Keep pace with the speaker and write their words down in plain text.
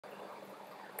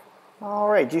All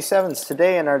right, G7s,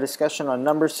 today in our discussion on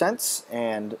number sense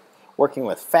and working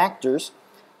with factors,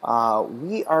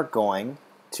 we are going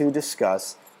to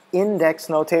discuss index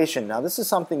notation. Now, this is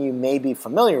something you may be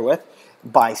familiar with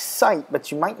by sight,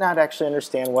 but you might not actually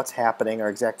understand what's happening or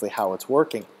exactly how it's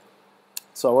working.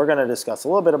 So we're going to discuss a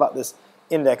little bit about this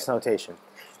index notation.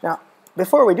 Now,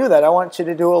 before we do that, I want you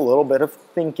to do a little bit of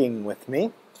thinking with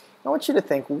me. I want you to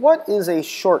think, what is a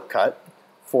shortcut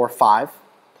for 5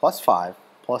 plus 5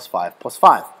 plus 5 plus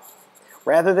 5?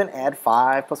 Rather than add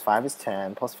 5 plus 5 is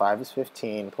 10, plus 5 is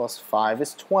 15, plus 5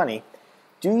 is 20,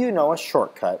 do you know a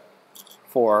shortcut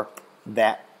for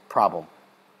that problem?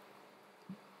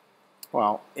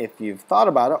 Well, if you've thought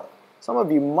about it, some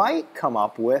of you might come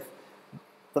up with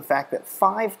the fact that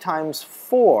 5 times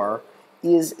 4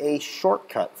 is a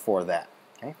shortcut for that.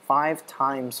 Okay? 5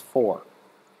 times 4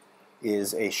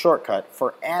 is a shortcut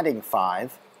for adding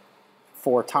 5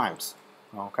 4 times.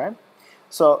 Okay?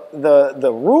 So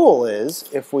the rule is,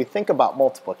 if we think about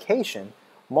multiplication,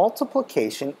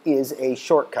 multiplication is a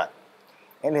shortcut.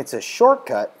 And it's a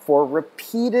shortcut for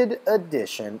repeated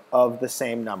addition of the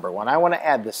same number. When I want to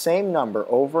add the same number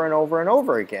over and over and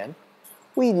over again,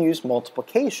 we use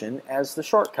multiplication as the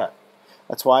shortcut.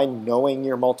 That's why knowing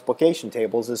your multiplication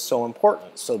tables is so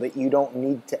important, so that you don't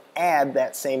need to add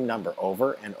that same number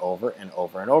over and over and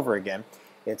over and over again.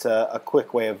 It's a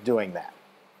quick way of doing that.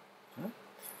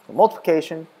 So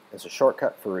multiplication is a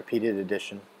shortcut for repeated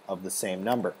addition of the same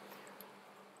number.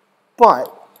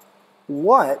 But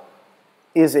what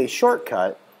is a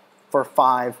shortcut for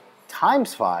 5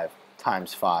 times 5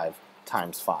 times 5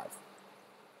 times 5?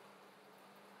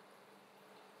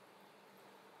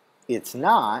 It's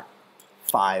not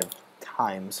 5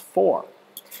 times 4.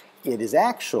 It is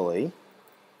actually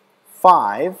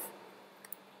 5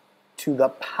 to the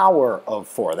power of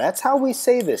 4. That's how we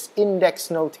say this,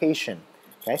 index notation.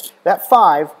 Okay? That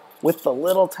 5 with the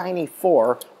little tiny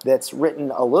 4 that's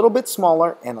written a little bit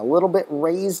smaller and a little bit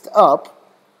raised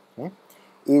up, okay,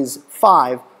 is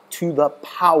 5 to the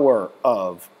power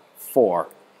of 4.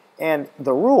 And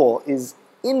the rule is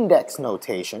index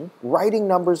notation, writing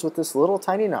numbers with this little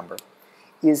tiny number,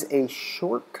 is a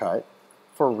shortcut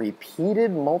for repeated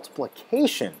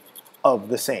multiplication of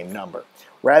the same number.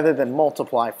 Rather than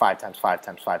multiply 5 times 5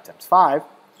 times 5 times 5,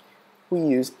 we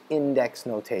use index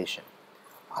notation.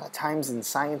 A lot of times in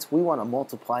science, we want to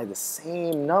multiply the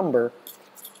same number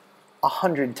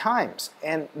 100 times,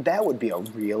 and that would be a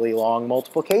really long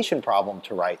multiplication problem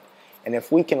to write. And if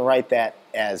we can write that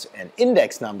as an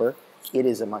index number, it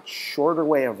is a much shorter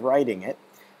way of writing it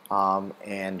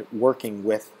and working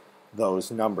with those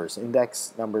numbers.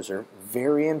 Index numbers are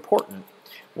very important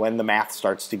when the math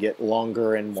starts to get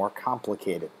longer and more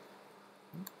complicated.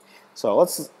 So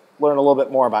let's learn a little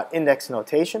bit more about index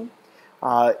notation.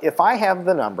 If I have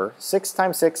the number 6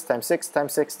 times 6 times 6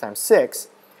 times 6 times 6,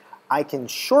 I can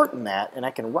shorten that, and I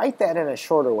can write that in a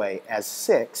shorter way as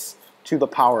 6 to the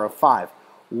power of 5,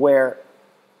 where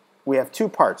we have two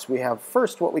parts. We have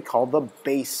first what we call the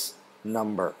base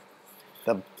number.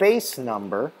 The base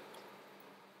number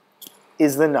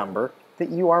is the number that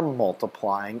you are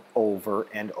multiplying over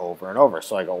and over and over.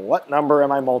 So I go, what number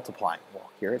am I multiplying?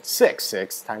 Well, here it's 6.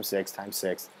 6 times 6 times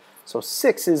 6. So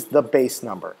 6 is the base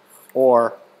number,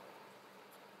 or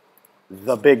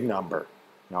the big number.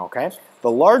 Okay?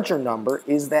 The larger number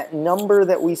is that number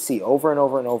that we see over and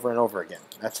over and over and over again.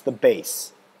 That's the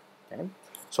base. Okay?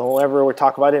 So whenever we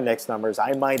talk about index numbers,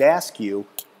 I might ask you,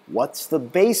 what's the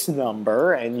base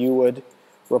number? And you would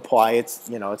reply, it's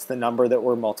the number that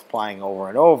we're multiplying over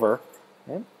and over.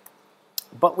 Okay?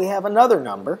 But we have another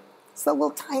number. It's that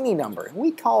little tiny number. And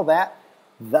we call that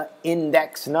the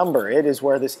index number. It is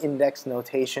where this index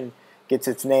notation gets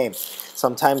its name.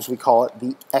 Sometimes we call it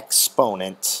the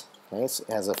exponent. Okay? It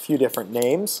has a few different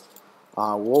names.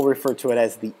 We'll refer to it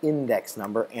as the index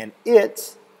number, and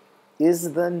it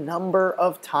is the number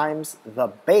of times the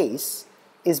base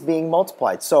is being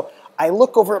multiplied. So I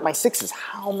look over at my 6's.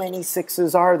 How many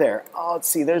 6's are there? Oh, let's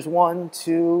see. There's 1,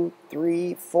 2,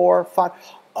 3, 4,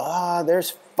 5.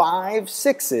 There's 5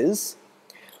 6's.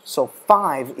 So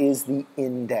 5 is the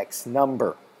index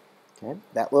number. Okay?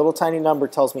 That little tiny number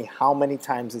tells me how many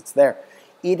times it's there.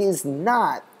 It is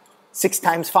not 6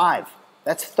 times 5.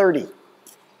 That's 30.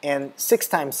 And 6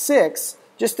 times 6,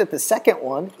 just at the second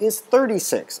one, is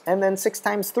 36. And then 6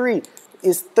 times 3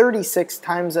 is 36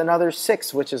 times another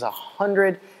 6, which is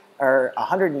 100 or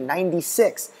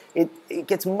 196. It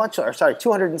gets much, or sorry,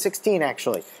 216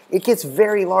 actually. It gets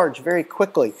very large very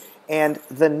quickly. And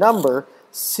the number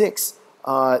 6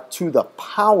 to the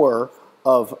power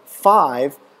of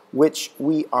 5, which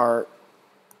we are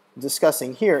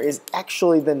discussing here, is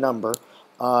actually the number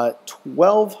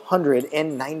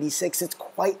 1,296. It's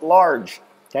quite large.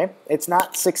 Okay, it's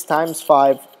not 6 times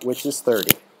 5, which is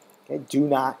 30. Okay, do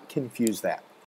not confuse that.